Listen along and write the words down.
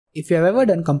If you have ever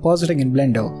done compositing in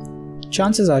Blender,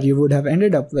 chances are you would have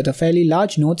ended up with a fairly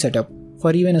large node setup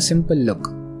for even a simple look.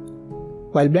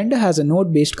 While Blender has a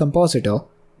node-based compositor,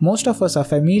 most of us are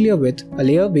familiar with a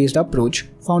layer-based approach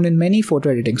found in many photo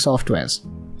editing softwares.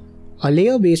 A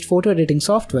layer-based photo editing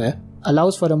software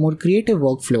allows for a more creative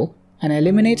workflow and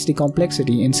eliminates the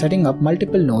complexity in setting up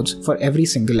multiple nodes for every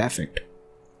single effect.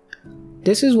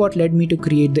 This is what led me to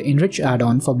create the Enrich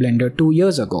add-on for Blender 2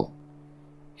 years ago.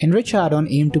 Enrich add-on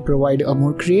aimed to provide a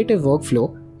more creative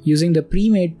workflow using the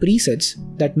pre-made presets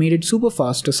that made it super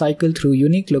fast to cycle through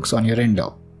unique looks on your render.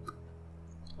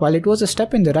 While it was a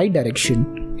step in the right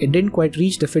direction, it didn't quite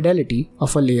reach the fidelity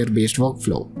of a layer-based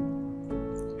workflow.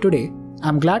 Today,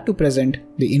 I'm glad to present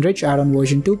the Enrich add-on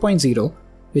version 2.0,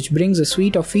 which brings a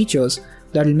suite of features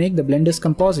that will make the Blender's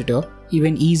compositor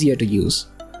even easier to use.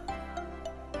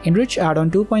 Enrich add-on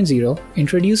 2.0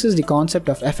 introduces the concept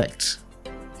of effects.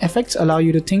 Effects allow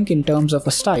you to think in terms of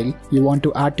a style you want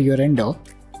to add to your render,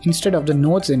 instead of the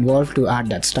nodes involved to add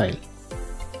that style.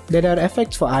 There are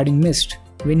effects for adding mist,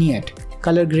 vignette,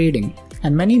 color grading,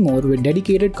 and many more with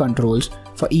dedicated controls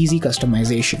for easy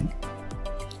customization.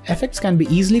 Effects can be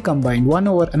easily combined one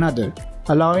over another,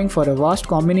 allowing for a vast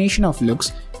combination of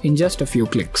looks in just a few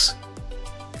clicks.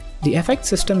 The effect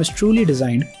system is truly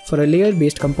designed for a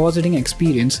layer-based compositing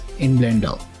experience in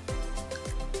Blender.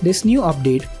 This new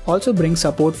update also brings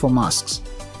support for masks.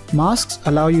 Masks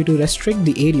allow you to restrict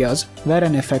the areas where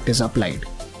an effect is applied.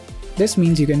 This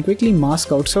means you can quickly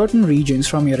mask out certain regions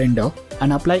from your render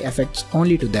and apply effects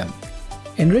only to them.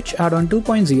 Enrich add-on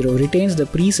 2.0 retains the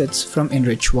presets from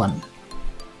Enrich 1.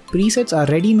 Presets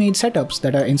are ready-made setups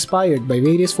that are inspired by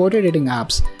various photo editing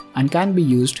apps and can be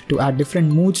used to add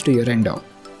different moods to your render.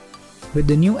 With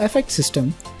the new effect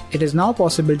system, it is now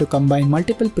possible to combine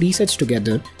multiple presets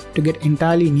together to get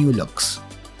entirely new looks.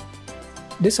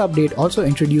 This update also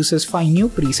introduces 5 new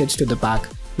presets to the pack,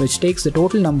 which takes the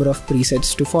total number of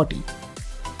presets to 40.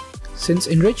 Since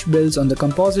Enrich builds on the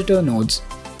compositor nodes,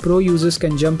 pro users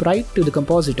can jump right to the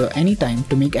compositor anytime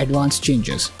to make advanced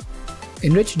changes.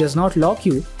 Enrich does not lock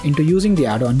you into using the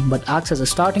add-on but acts as a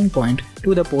starting point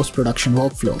to the post-production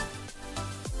workflow.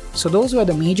 So those were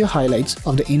the major highlights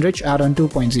of the Enrich add-on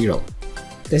 2.0.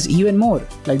 There's even more,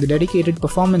 like the dedicated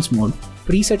performance mode,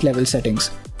 preset level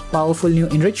settings, powerful new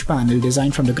Enrich panel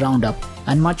designed from the ground up,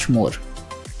 and much more.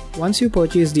 Once you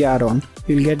purchase the add-on,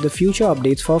 you'll get the future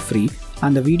updates for free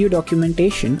and the video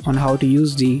documentation on how to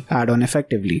use the add-on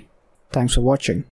effectively. Thanks for watching.